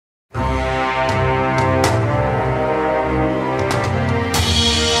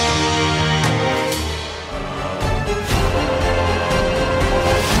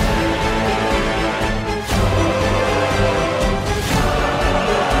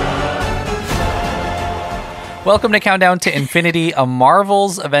Welcome to Countdown to Infinity, a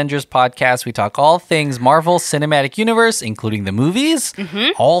Marvel's Avengers podcast. We talk all things Marvel Cinematic Universe, including the movies,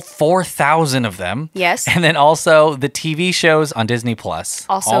 all 4,000 of them. Yes. And then also the TV shows on Disney Plus,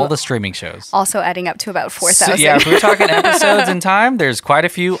 all the streaming shows. Also adding up to about 4,000. So, yeah, if we're talking episodes in time, there's quite a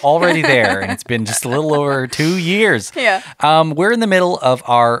few already there, and it's been just a little over 2 years. Yeah. We're in the middle of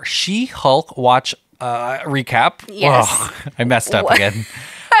our She-Hulk watch recap. Yes. Whoa, I messed up again.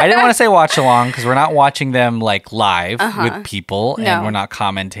 I didn't want to say watch along because we're not watching them like live with people, and we're not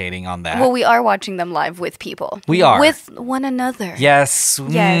commentating on that. Well, we are watching them live with people. We are. With one another. Yes.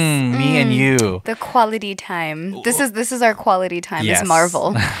 Me and you. The quality time. This is our quality time Yes. as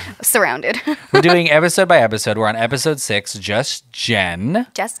Marvel. Surrounded. We're doing episode by episode. We're on episode 6, Just Jen.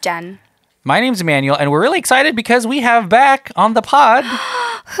 Just Jen. My name's Emmanuel, and we're really excited because we have back on the pod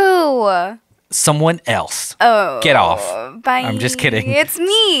Who? someone else. Oh. Get off. Bye. I'm just kidding. It's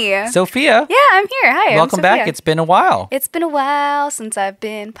me. Sophia. Yeah, I'm here. Hi. Welcome I'm back. Sofia. It's been a while. It's been a while since I've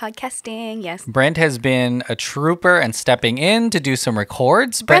been podcasting. Yes. Brent has been a trooper and stepping in to do some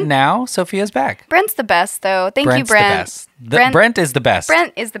records, but now Sophia's back. Brent's the best, though. Thank you, Brent. Brent is the best.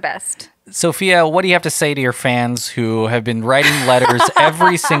 Brent is the best. Sophia, what do you have to say to your fans who have been writing letters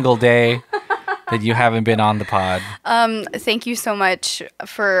every single day that you haven't been on the pod? Thank you so much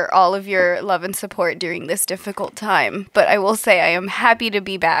for all of your love and support during this difficult time. But I will say I am happy to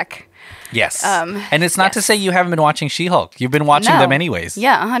be back. Yes. And it's not to say you haven't been watching She-Hulk. You've been watching them anyways.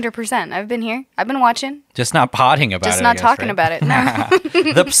 Yeah, 100%. I've been here. I've been watching. Just not podding about it. Just not talking about it. No.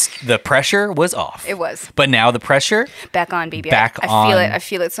 The pressure was off. It was. But now the pressure Back on, baby. Back I on, feel it. I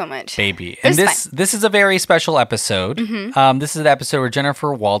feel it so much. baby. But And it's this is a very special episode. This is an episode where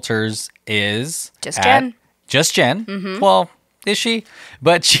Jennifer Walters is Just Jen. Just Jen. Well, is she?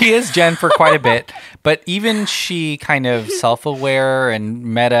 But she is Jen for quite a bit. But even she kind of self-aware and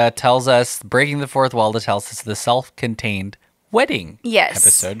meta tells us, breaking the fourth wall to tell us the self-contained wedding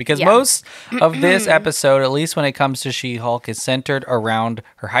episode. Because most of this episode, at least when it comes to She-Hulk, is centered around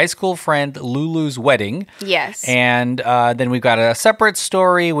her high school friend Lulu's wedding. Yes. And then we've got a separate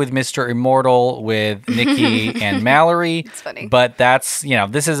story with Mr. Immortal with Nikki and Mallory. It's funny. But that's,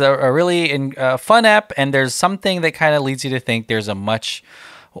 this is a really fun ep, and there's something that kind of leads you to think there's a much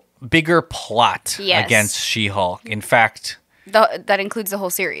bigger plot against She-Hulk. In fact... that includes the whole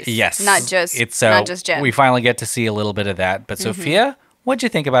series. Yes. Not just Jen. We finally get to see a little bit of that. But Sophia, what'd you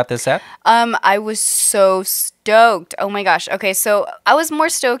think about this ep? I was so stoked. Oh my gosh. Okay, so I was more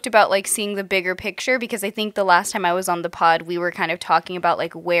stoked about seeing the bigger picture because I think the last time I was on the pod, we were kind of talking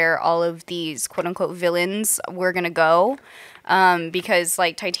about where all of these quote unquote villains were gonna go. Because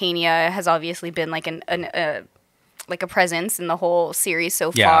Titania has obviously been a presence in the whole series so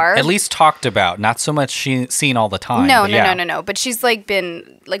far. At least talked about, not so much seen all the time. No. But she's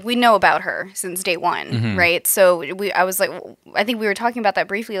been we know about her since day one, right? So I think we were talking about that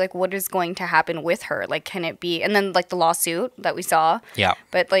briefly. What is going to happen with her? Can it be? And then the lawsuit that we saw. Yeah.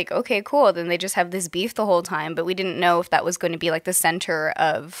 But okay, cool. Then they just have this beef the whole time. But we didn't know if that was going to be the center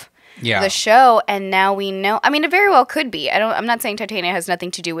of the show, and now we know. I mean, it very well could be. I'm not saying Titania has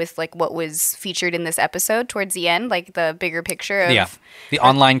nothing to do with what was featured in this episode towards the end, the bigger picture of the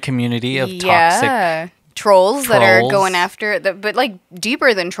online community of toxic trolls that are going after but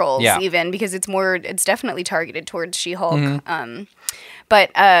deeper than trolls even, because it's definitely targeted towards She-Hulk.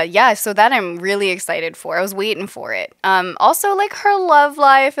 So that I'm really excited for. I was waiting for it. Also, her love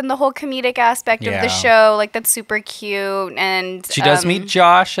life and the whole comedic aspect of the show, that's super cute. And she does meet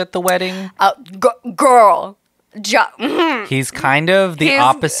Josh at the wedding. Girl. He's kind of the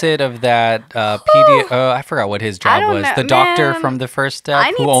opposite of that I forgot what his job was. The doctor from the first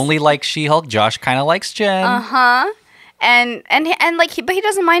step who only likes She-Hulk. Josh kind of likes Jen. But he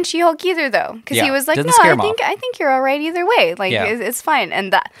doesn't mind She-Hulk either, though, because he was no, I think you're all right either way. It's fine.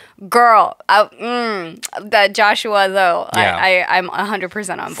 And that girl, that Joshua though, I'm 100%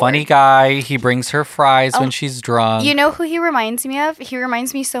 on board. Funny guy. He brings her fries when she's drunk. You know who he reminds me of? He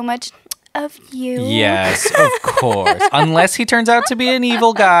reminds me so much of you. Yes, of course. Unless he turns out to be an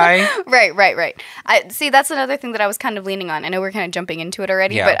evil guy. Right. See, that's another thing that I was kind of leaning on. I know we're kind of jumping into it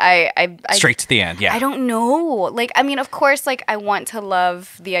already, but I straight to the end. Yeah. I don't know. Of course, I want to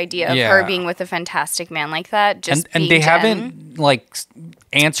love the idea of her being with a fantastic man like that. Just and they haven't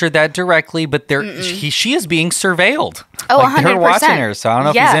answered that directly, but she is being surveilled. Oh, 100%. They're watching her, so I don't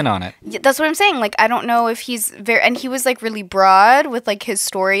know if he's in on it. Yeah, that's what I'm saying. I don't know if he's and he was really broad with his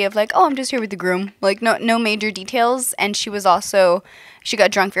story of oh, I'm just here with the groom. No major details. And she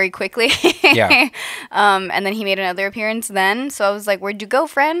got drunk very quickly. And then he made another appearance then. So I was where'd you go,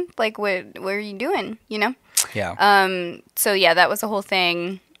 friend? What are you doing? Yeah. So yeah, that was the whole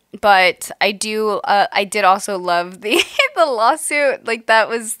thing. But I did also love the the lawsuit. Like that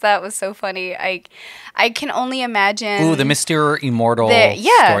was so funny. I can only imagine. Ooh, the Mr.Immortal story.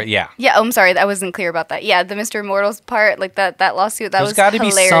 Yeah. Yeah. Oh, I'm sorry. I wasn't clear about that. Yeah, the Mr. Immortal's part, like that lawsuit. That There's was got to be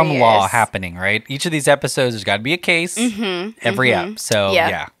hilarious. some law happening, right? Each of these episodes, there's got to be a case every ep. So,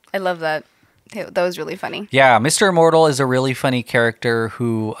 yeah. I love that. That was really funny. Yeah, Mr. Immortal is a really funny character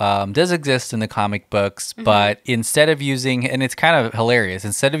who does exist in the comic books, but instead of using, and it's kind of hilarious,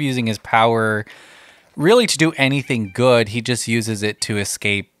 instead of using his power really to do anything good, he just uses it to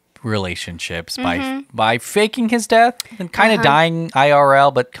escape relationships by faking his death and kind of dying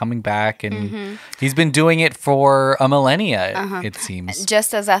IRL, but coming back. And he's been doing it for a millennia, it seems.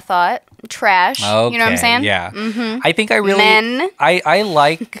 Just as I thought. Trash. Okay, you know what I'm saying? Yeah. I think I really... Men. I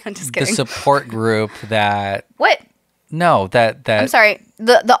like I'm just the kidding. support group that... What? No, that... I'm sorry.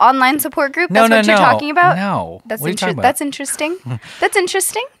 The online support group? No, That's what you're talking about? No. That's what are you talking about? That's interesting. That's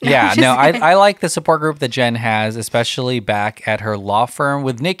interesting. Yeah, no, I like the support group that Jen has, especially back at her law firm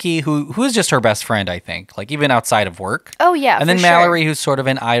with Nikki, who is just her best friend, I think, like even outside of work. Oh, yeah, and then for Mallory, sure. who's sort of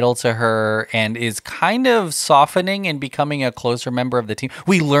an idol to her and is kind of softening and becoming a closer member of the team.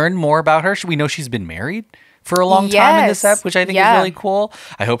 We learn more about her. We know she's been married for a long time in this Yes. ep, which I think is really cool.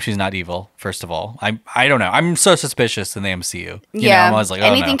 I hope she's not evil, first of all. I don't know. I'm so suspicious in the MCU. You know, I'm always like,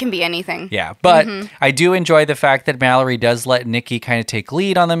 anything no. can be anything. Yeah, but I do enjoy the fact that Mallory does let Nikki kind of take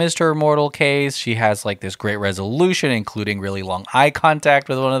lead on the Mr. Immortal case. She has like this great resolution, including really long eye contact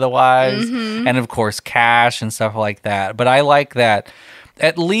with one of the wives, and of course cash and stuff like that. But I like that.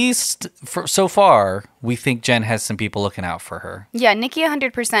 At least so far, we think Jen has some people looking out for her. Yeah, Nikki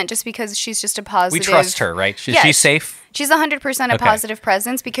 100% just because she's just a positive... We trust her, right? She's safe? She's 100% a positive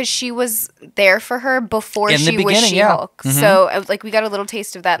presence because she was there for her before she was She-Hulk. So, like, we got a little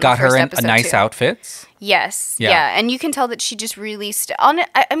taste of that in the first episode, Got her in nice outfits. Yes. Yeah. And you can tell that she just really...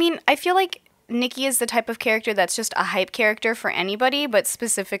 I mean, I feel like Nikki is the type of character that's just a hype character for anybody, but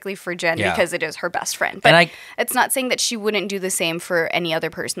specifically for Jen because it is her best friend. But it's not saying that she wouldn't do the same for any other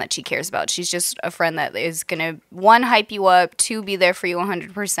person that she cares about. She's just a friend that is going to, 1, hype you up, 2, be there for you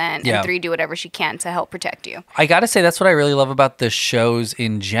 100%, and 3, do whatever she can to help protect you. I got to say, that's what I really love about the shows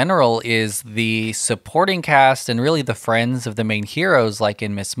in general is the supporting cast and really the friends of the main heroes, like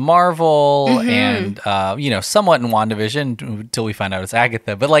in Miss Marvel and, somewhat in WandaVision until we find out it's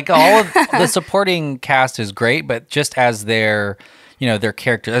Agatha. But like all of the supporting cast is great, but just as their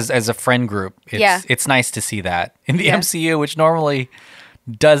characters, as a friend group, it's nice to see that in the MCU, which normally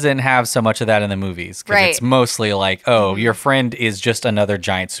doesn't have so much of that in the movies. Because it's mostly like, your friend is just another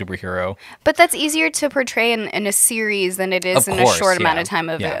giant superhero. But that's easier to portray in a series than it is in a short amount of time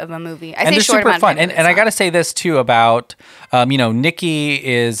of a movie. I say they're short super amount fun. of time. And I got to say this too about, Nikki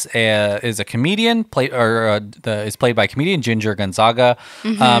is a comedian, is played by comedian Ginger Gonzaga.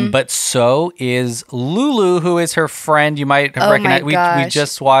 But so is Lulu, who is her friend. You might have recognized. We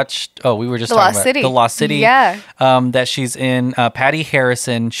just watched. We were just talking about The Lost City. Yeah. That she's in. Patty Harrison.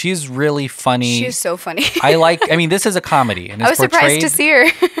 She's really funny. She's so funny. This is a comedy, and I was surprised to see her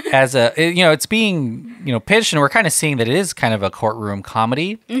as it's being pitched, and we're kind of seeing that it is kind of a courtroom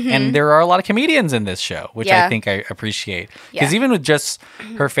comedy, and there are a lot of comedians in this show, which I think I appreciate because even with just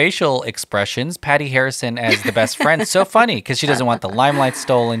her facial expressions, Patty Harrison as the best friend, so funny because she doesn't want the limelight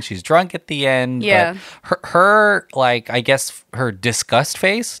stolen. She's drunk at the end, but her I guess her disgust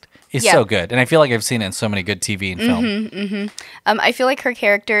face is so good. And I feel like I've seen it in so many good TV and film. I feel like her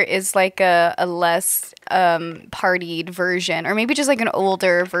character is like a less partied version, or maybe just like an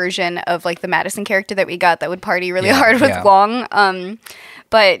older version of like the Madison character that we got that would party really hard with Guang.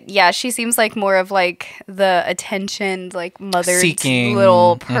 But yeah, she seems like more of like the attentioned, like mothered seeking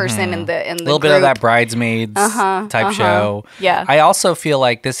little person in the little group. Bit of that Bridesmaids type show. Yeah. I also feel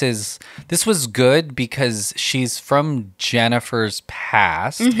like this was good because she's from Jennifer's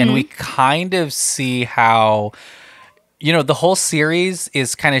past, and we kind of see how the whole series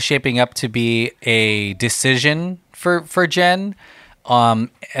is kind of shaping up to be a decision for Jen on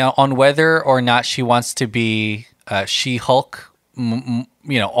whether or not she wants to be She-Hulk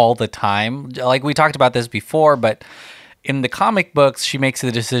all the time. Like we talked about this before, but in the comic books, she makes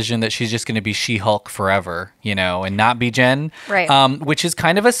the decision that she's just going to be She-Hulk forever, and not be Jen. Right. Which is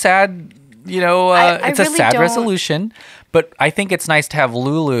kind of a sad, it's a sad resolution. But I think it's nice to have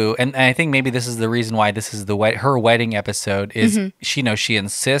Lulu, and I think maybe this is the reason why this is her wedding episode. Is she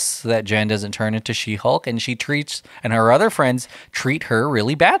insists that Jen doesn't turn into She-Hulk, and and her other friends treat her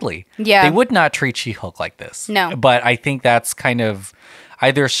really badly. Yeah, they would not treat She-Hulk like this. No, but I think that's kind of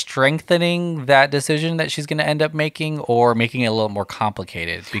either strengthening that decision that she's going to end up making, or making it a little more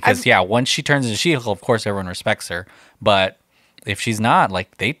complicated. Because once she turns into She-Hulk, of course everyone respects her, but if she's not,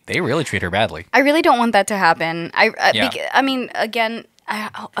 like they really treat her badly. I really don't want that to happen. Yeah. I mean, again,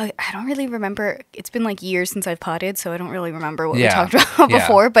 I don't really remember. It's been like years since I've potted, so I don't really remember what we talked about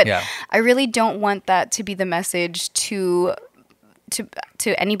before. But I really don't want that to be the message to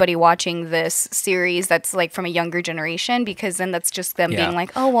anybody watching this series that's like from a younger generation, because then that's just them being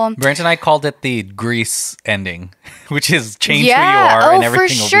like, oh well. Brent and I called it the Grease ending, which is change who you are and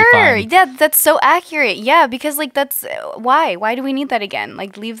everything will be fine. Yeah, that's so accurate. Yeah, because like that's why do we need that again?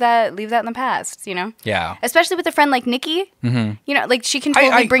 Like leave that in the past, you know? Yeah. Especially with a friend like Nikki, you know, like she can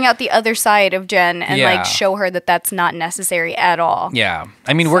totally bring out the other side of Jen and like show her that that's not necessary at all. Yeah,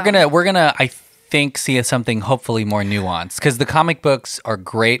 I mean we're gonna I think see something hopefully more nuanced, because the comic books are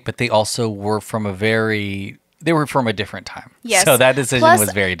great, but they also were from a different time. Yes. So that decision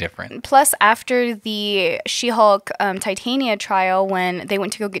was very different. Plus, after the She-Hulk Titania trial, when they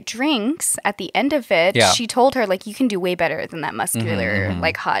went to go get drinks at the end of it, she told her, like, you can do way better than that muscular,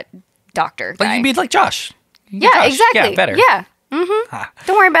 like, hot doctor guy. Like, you'd be like Josh. Exactly. Yeah, better. Yeah.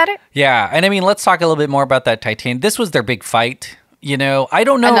 Don't worry about it. Yeah. And I mean, let's talk a little bit more about that Titania. This was their big fight. You know, I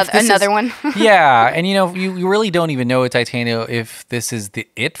don't know if this another one. Yeah, and you know, you really don't even know with Titania if this is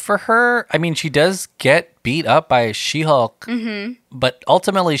it for her. I mean, she does get beat up by She-Hulk, but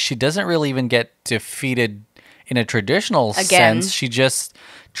ultimately she doesn't really even get defeated in a traditional sense. She just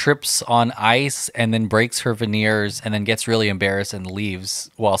trips on ice and then breaks her veneers and then gets really embarrassed and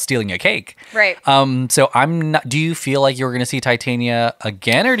leaves while stealing a cake. Right. So I'm not. Do you feel like you're going to see Titania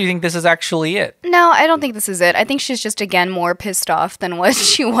again, or do you think this is actually it? No, I don't think this is it. I think she's just again more pissed off than what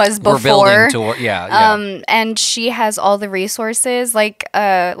she was before. We're building toward, yeah. And she has all the resources, like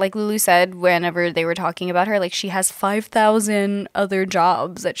Lulu said whenever they were talking about her, like she has 5,000 other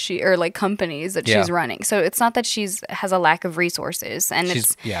jobs that or like companies that she's running. So it's not that has a lack of resources, and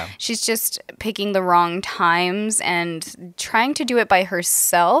she's just picking the wrong times and trying to do it by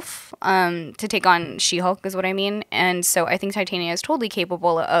herself to take on She-Hulk is what I mean. And so I think Titania is totally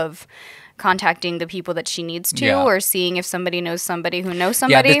capable of contacting the people that she needs to, or seeing if somebody knows somebody who knows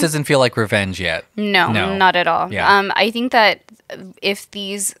somebody. Yeah, this doesn't feel like revenge yet. No, not at all. Yeah. I think that if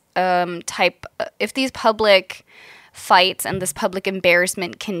these public fights and this public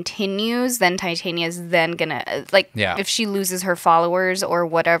embarrassment continues, then Titania is then gonna if she loses her followers or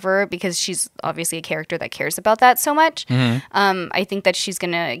whatever, because she's obviously a character that cares about that so much. I think that she's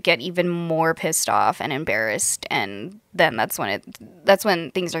gonna get even more pissed off and embarrassed, and then that's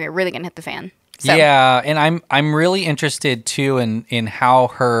when things are really gonna hit the fan. So. Yeah, and I'm really interested too in how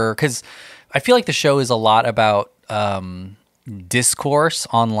because I feel like the show is a lot about discourse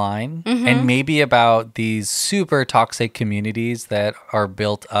online and maybe about these super toxic communities that are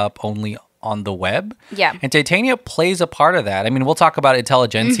built up only on the web. Yeah. And Titania plays a part of that. I mean, we'll talk about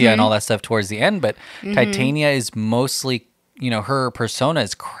intelligentsia and all that stuff towards the end, but Titania is mostly, her persona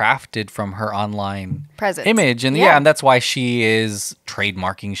is crafted from her online presence, image. And and that's why she is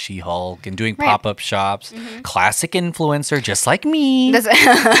trademarking She-Hulk and doing pop-up shops. Classic influencer, just like me.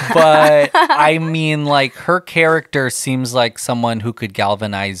 But I mean, like, her character seems like someone who could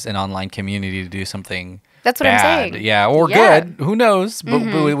galvanize an online community to do something That's what bad. I'm saying. Yeah, or good. Who knows? But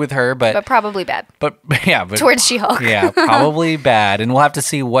with her, but probably bad. But towards She-Hulk. Yeah, probably bad. And we'll have to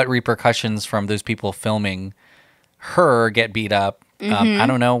see what repercussions from those people filming her get beat up. I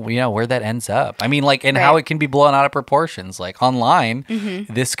don't know, where that ends up. I mean, like, and how it can be blown out of proportions. Like, online,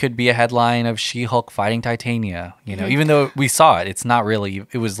 this could be a headline of She-Hulk fighting Titania. Even though we saw it, it's not really.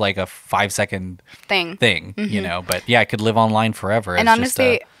 It was like a 5-second thing. But yeah, it could live online forever. And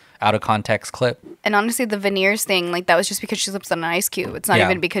honestly, just out of context clip. And honestly, the veneers thing, like, that was just because she slipped on an ice cube. It's not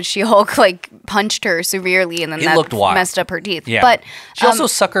even because She-Hulk, like, punched her severely and then that messed up her teeth. Yeah. But she also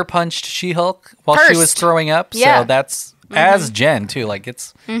sucker punched She-Hulk while she was throwing up. Yeah. So that's as Jen too. Like,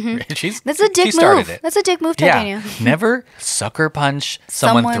 it's that's a dick move. That's a dick move, Titania. Yeah. Never sucker punch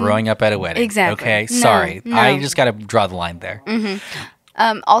someone throwing up at a wedding. Exactly. Okay. Sorry. No. I just got to draw the line there.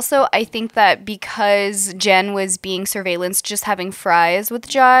 Also, I think that because Jen was being surveillanced, just having fries with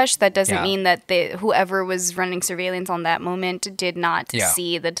Josh, that doesn't mean that whoever was running surveillance on that moment did not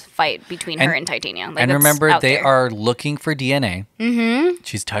see the fight between her and Titania. Like, and remember, they are looking for DNA.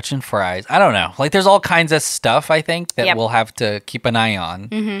 She's touching fries. I don't know. Like, there's all kinds of stuff, I think, that we'll have to keep an eye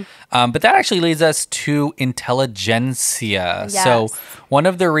on. But that actually leads us to intelligentsia. Yes. So one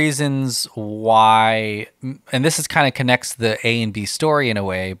of the reasons why, and this is kind of connects the A and B story in a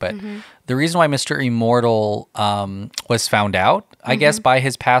way, but the reason why Mr.Immortal was found out, I guess, by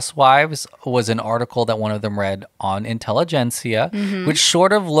his past wives was an article that one of them read on intelligentsia, which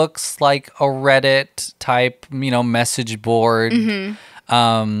sort of looks like a Reddit type, message board.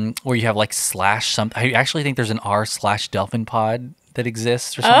 where you have like slash something. I actually think there's an r/Delphin pod that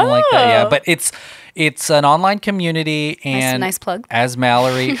exists or something like that. Yeah, but it's an online community, and nice plug. As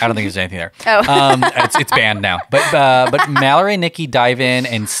Mallory, I don't think there's anything there. It's banned now. But Mallory and Nikki dive in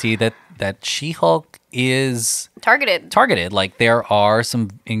and see that She-Hulk is targeted. Like, there are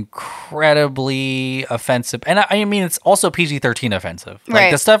some incredibly offensive, and I mean, it's also PG-13 offensive.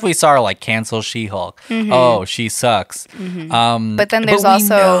 Like, the stuff we saw are like, cancel She-Hulk. Oh, she sucks. But then there's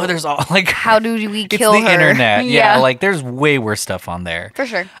also there's all like, how do we kill her? It's the internet. Yeah, like there's way worse stuff on there. For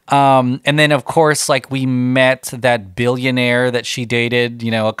sure. And then of course, like, we met that billionaire that she dated,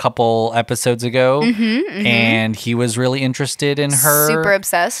 a couple episodes ago, and he was really interested in her. Super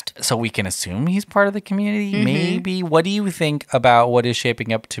obsessed. So we can assume he's part of the community, maybe. What do you think about what is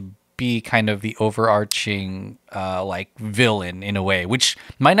shaping up to be kind of the overarching like villain in a way, which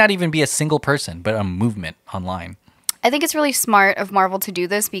might not even be a single person, but a movement online? I think it's really smart of Marvel to do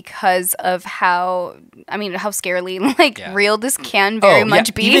this because of how scarily real this can very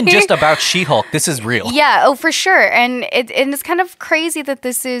much be. Even just about She-Hulk, this is real. Yeah, for sure. And it's kind of crazy that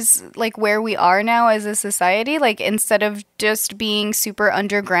this is like where we are now as a society. Like, instead of just being super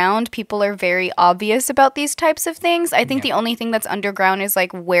underground, people are very obvious about these types of things. I think the only thing that's underground is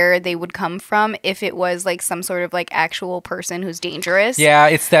like where they would come from if it was like some sort of like actual person who's dangerous. Yeah,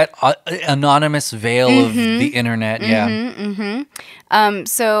 it's that anonymous veil of the internet.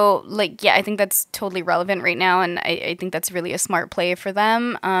 So like, I think that's totally relevant right now, and I think that's really a smart play for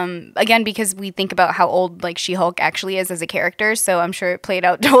them. Again, because we think about how old like She-Hulk actually is as a character, so I'm sure it played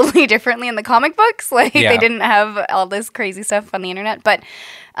out totally differently in the comic books. Like, they didn't have all this crazy stuff on the internet, but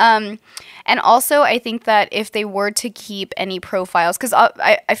and also, I think that if they were to keep any profiles, because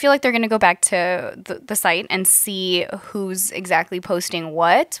I feel like they're going to go back to the site and see who's exactly posting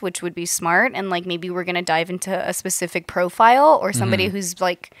what, which would be smart. And like, maybe we're going to dive into a specific profile or somebody who's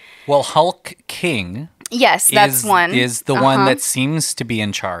like... Well, Hulk King... Yes, that's one. Is the one that seems to be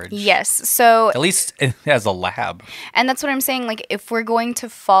in charge. Yes, so... At least as a lab. And that's what I'm saying. Like, if we're going to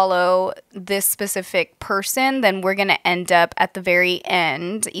follow this specific person, then we're going to end up at the very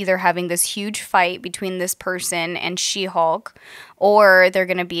end either having this huge fight between this person and She-Hulk, or they're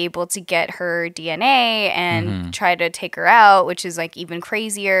going to be able to get her DNA and try to take her out, which is like even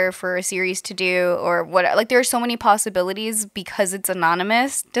crazier for a series to do, or what. Like, there are so many possibilities because it's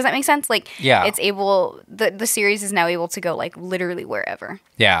anonymous. Does that make sense? Like, it's able, the series is now able to go like literally wherever.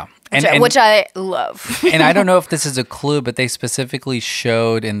 Yeah. Which I love. And I don't know if this is a clue, but they specifically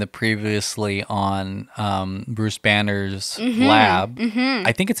showed in the previously on Bruce Banner's lab.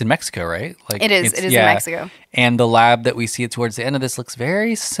 I think it's in Mexico, right? Like, it is in Mexico. And the lab that we see towards the end of this looks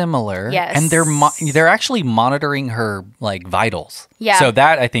very similar. Yes. And they're actually monitoring her like vitals. Yeah. So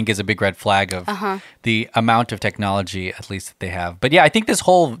that, I think, is a big red flag of the amount of technology, at least, that they have. But yeah, I think this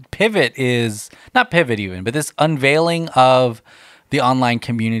whole pivot is not pivot even, but this unveiling of the online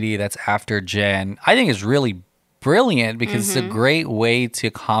community that's after Jen, I think is really brilliant because it's a great way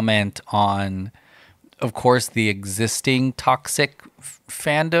to comment on, of course, the existing toxic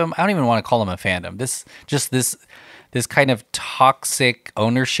fandom. I don't even want to call them a fandom. This kind of toxic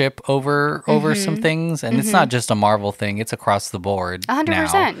ownership over some things, and it's not just a Marvel thing; it's across the board.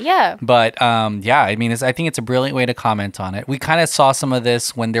 100%, yeah. But I mean, I think it's a brilliant way to comment on it. We kind of saw some of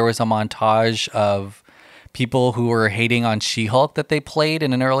this when there was a montage of people who were hating on She-Hulk that they played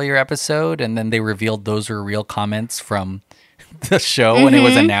in an earlier episode, and then they revealed those were real comments from the show when it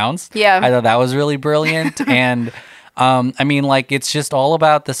was announced. Yeah. I thought that was really brilliant. And I mean, like, it's just all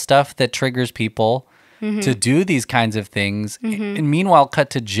about the stuff that triggers people to do these kinds of things. And meanwhile, cut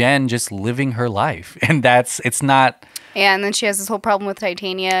to Jen just living her life. And it's not... Yeah, and then she has this whole problem with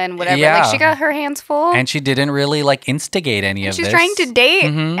Titania and whatever. Yeah. Like, she got her hands full. And she didn't really, like, instigate any of this. She's trying to date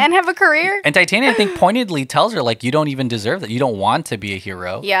and have a career. And Titania, I think, pointedly tells her, like, you don't even deserve that. You don't want to be a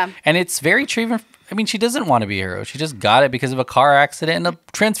hero. Yeah. And it's very true. I mean, she doesn't want to be a hero. She just got it because of a car accident and a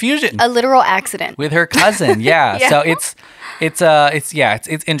transfusion. A literal accident. With her cousin, yeah. So it's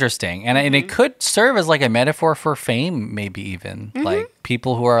interesting. And it could serve as, like, a metaphor for fame, maybe even. Like,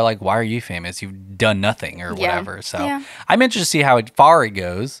 people who are like, why are you famous? You've done nothing or whatever. So I'm interested to see how far it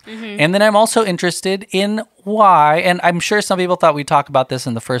goes. And then I'm also interested in why, and I'm sure some people thought we'd talk about this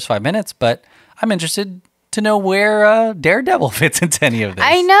in the first 5 minutes, but I'm interested to know where Daredevil fits into any of this.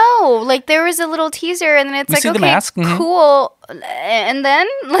 I know. Like, there was a little teaser, and then it's like, okay, the mask. Cool. And then,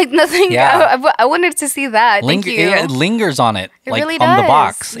 like, nothing. Yeah. I wanted to see that. Thank you. Yeah, it lingers on it, it like, really on does. the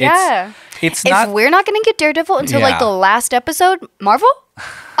box. Yeah. It's not... If we're not going to get Daredevil until, like, the last episode, Marvel?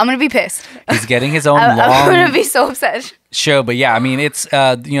 I'm gonna be pissed. He's getting his own I'm long gonna be so upset. show. But yeah, I mean, it's,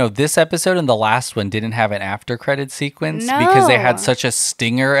 this episode and the last one didn't have an after credit sequence because they had No. such a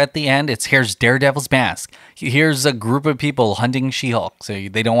stinger at the end. It's here's Daredevil's mask. Here's a group of people hunting She-Hulk. So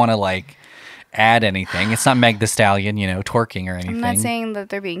they don't want to like add anything. It's not Meg the Stallion, twerking or anything. I'm not saying that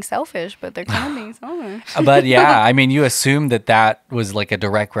they're being selfish, but they're kind of being selfish. But yeah, I mean, you assume that was like a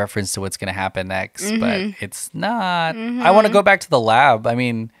direct reference to what's going to happen next, but it's not. I want to go back to the lab. I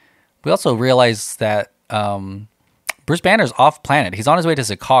mean, we also realized that Bruce Banner's off planet. He's on his way to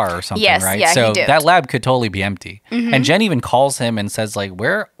Sakaar or something, Yes, right? yeah, so he dipped. that lab could totally be empty. And Jen even calls him and says like,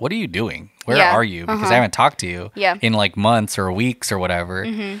 what are you doing? Where Yeah, are you? Because I haven't talked to you Yeah. in like months or weeks or whatever.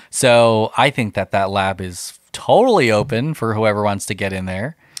 So I think that lab is totally open for whoever wants to get in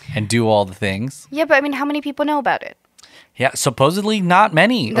there and do all the things. Yeah, but I mean, how many people know about it? Yeah, supposedly not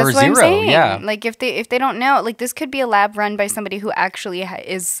many That's or what zero. I'm saying. Yeah. Like if they don't know, like this could be a lab run by somebody who actually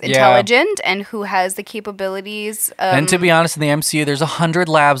is intelligent and who has the capabilities. And to be honest, in the MCU, there's 100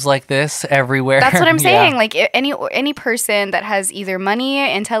 labs like this everywhere. That's what I'm Yeah. saying. Like any person that has either money,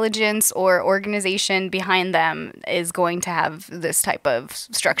 intelligence, or organization behind them is going to have this type of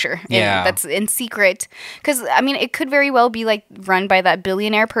structure. Yeah. That's in secret. Because I mean, it could very well be like run by that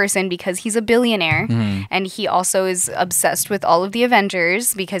billionaire person because he's a billionaire, and he also is obsessed with all of the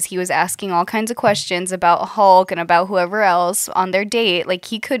Avengers because he was asking all kinds of questions about Hulk and about whoever else on their date. Like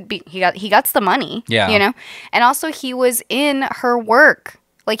he got the money. Yeah. And also he was in her work.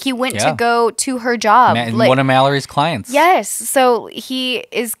 Like he went Yeah. to go to her job. Like, one of Mallory's clients. yes. So he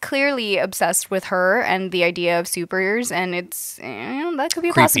is clearly obsessed with her and the idea of supers, and it's that could be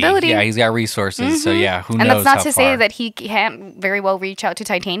a Creepy. possibility. Yeah, he's got resources. So yeah, who knows? And that's not how to say far. that he can't very well reach out to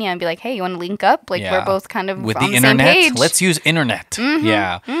Titania and be like, "Hey, you want to link up? Like Yeah. we're both kind of with on the the same internet. page." Let's use internet.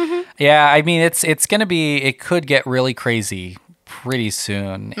 Yeah, yeah. I mean, it's gonna be. It could get really crazy pretty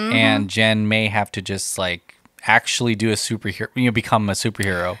soon, and Jen may have to just like actually do a superhero. Become a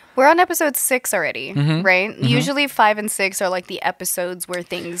superhero. We're on episode 6 already, Mm-hmm. right? Usually 5 and 6 are like the episodes where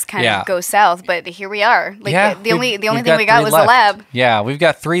things kind Yeah. of go south, but here we are. Like Yeah, the only we've thing we got 3 was left. the lab. Yeah, we've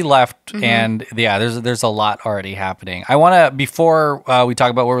got 3 left, and yeah, there's a lot already happening. I want to before we talk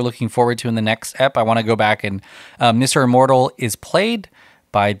about what we're looking forward to in the next ep. I want to go back and Mr.Immortal is played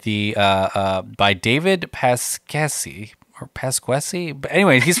by by David Pasquesi. Or Pasquesi, but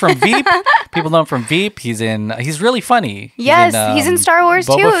anyway, he's from Veep. People know him from Veep. He's really funny. Yes, he's in Star Wars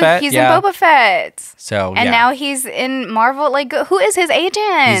Boba too. Fett, He's yeah. in Boba Fett. So And yeah. now he's in Marvel. Like, who is his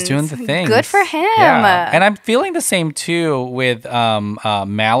agent? He's doing the thing. Good for him. Yeah. And I'm feeling the same too with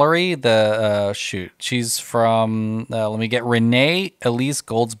Mallory. She's from. Let me get Renee Elise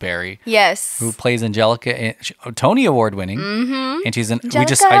Goldsberry, Yes. who plays Angelica, Tony Award winning, and she's in.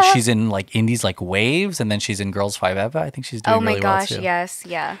 Angelica. She's in like indies like Waves, and then she's in Girls Five Eva. I think she's doing Oh my really gosh, well too. yes,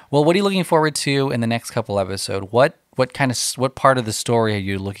 yeah. Well, what are you looking forward to in the next couple episodes? What part of the story are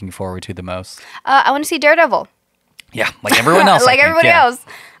you looking forward to the most? I want to see Daredevil. Yeah, like everyone else. I Like think, everybody yeah. else.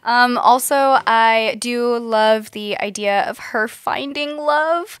 Also, I do love the idea of her finding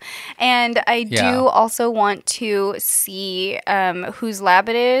love, and I Yeah. do also want to see whose lab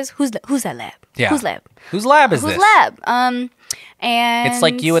it is. Who's that lab? Yeah. Whose lab? Whose lab is Whose this? lab? And It's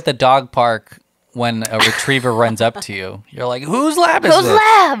like you at the dog park when a retriever runs up to you. You're like, whose lab is Whose this?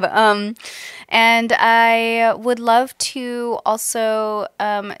 lab? And I would love to also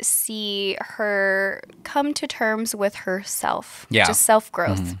see her come to terms with herself. Yeah. Just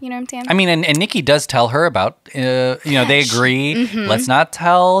self-growth. You know what I'm saying? I mean, and Nikki does tell her about, they agree. Let's not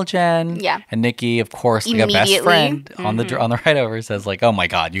tell Jen. Yeah. And Nikki, of course, like a best Immediately. friend on the ride over says like, oh my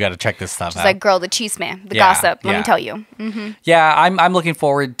God, you got to check this stuff She's out. like, girl, the cheese man, the Yeah, gossip. Let yeah. me tell you. Yeah, I'm looking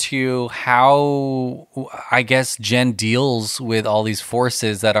forward to how I guess Jen deals with all these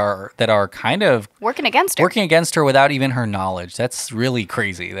forces that are kind of Working against her. working against her without even her knowledge. That's really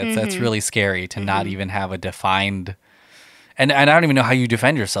crazy. That's Mm-hmm. really scary to not even have a defined. And I don't even know how you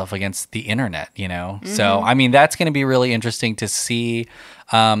defend yourself against the internet, So, Mm-hmm. I mean, that's going to be really interesting to see.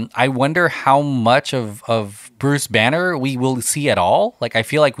 I wonder how much of Bruce Banner we will see at all. Like, I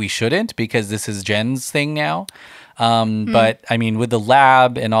feel like we shouldn't because this is Jen's thing now. But, I mean, with the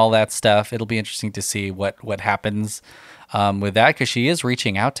lab and all that stuff, it'll be interesting to see what happens with that because she is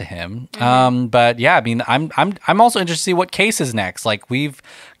reaching out to him. But yeah, I mean, I'm also interested to see what case is next. Like we've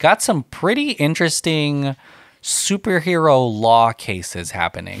got some pretty interesting superhero law cases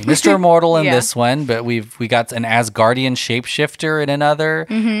happening. Mr. Immortal in this one, but we got an Asgardian shapeshifter in another,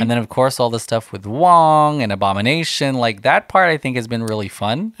 and then of course all the stuff with Wong and Abomination. Like that part, I think has been really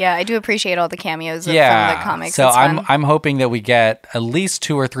fun. Yeah, I do appreciate all the cameos from the comics. So I'm hoping that we get at least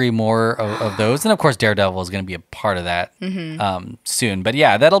 2 or 3 more of those, and of course Daredevil is going to be a part of that soon. But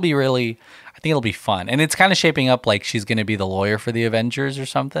yeah, that'll be really. I think it'll be fun. And it's kind of shaping up like she's going to be the lawyer for the Avengers or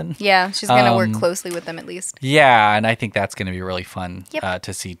something. Yeah, she's going to work closely with them at least. Yeah, and I think that's going to be really fun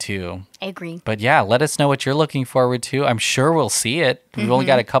to see too. I agree. But yeah, let us know what you're looking forward to. I'm sure we'll see it. We've only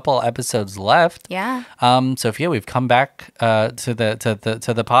got a couple episodes left. Yeah. Sophia, we've come back to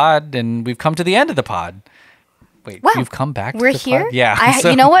the pod, and we've come to the end of the pod. Wait, wow. You've come back We're to the here? pod? Yeah.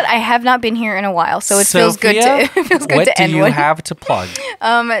 You know what? I have not been here in a while, so it feels good to end what do you have to plug?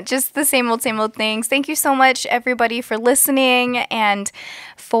 Just the same old things. Thank you so much, everybody, for listening and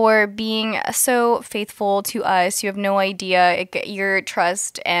for being so faithful to us. You have no idea. Your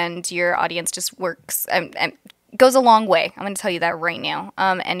trust and your audience just works and goes a long way. I'm going to tell you that right now.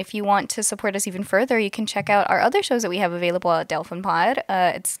 And if you want to support us even further, you can check out our other shows that we have available at Delphin Pod.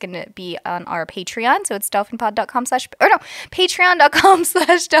 It's going to be on our Patreon. So it's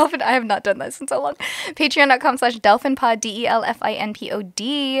patreon.com/Delphin. I have not done this in so long. Patreon.com/DelphinPod,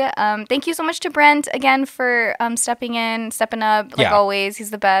 DELFINPOD. Thank you so much to Brent again for stepping up like always.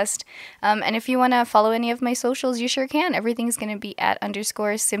 He's the best. And if you want to follow any of my socials, you sure can. Everything's going to be at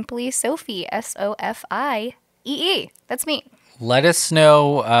 _simply Sophie, SOFIEE. That's me. Let us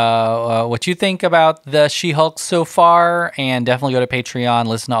know what you think about the She-Hulk so far, and definitely go to Patreon.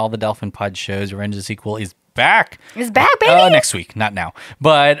 Listen to all the Delphin Pod shows. Revenge of the Sequel is back. It's back, baby. Next week, not now,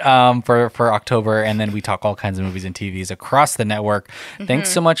 but for October, and then we talk all kinds of movies and TVs across the network. Thanks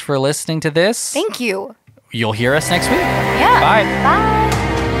so much for listening to this. Thank you. You'll hear us next week. Yeah. Bye. Bye.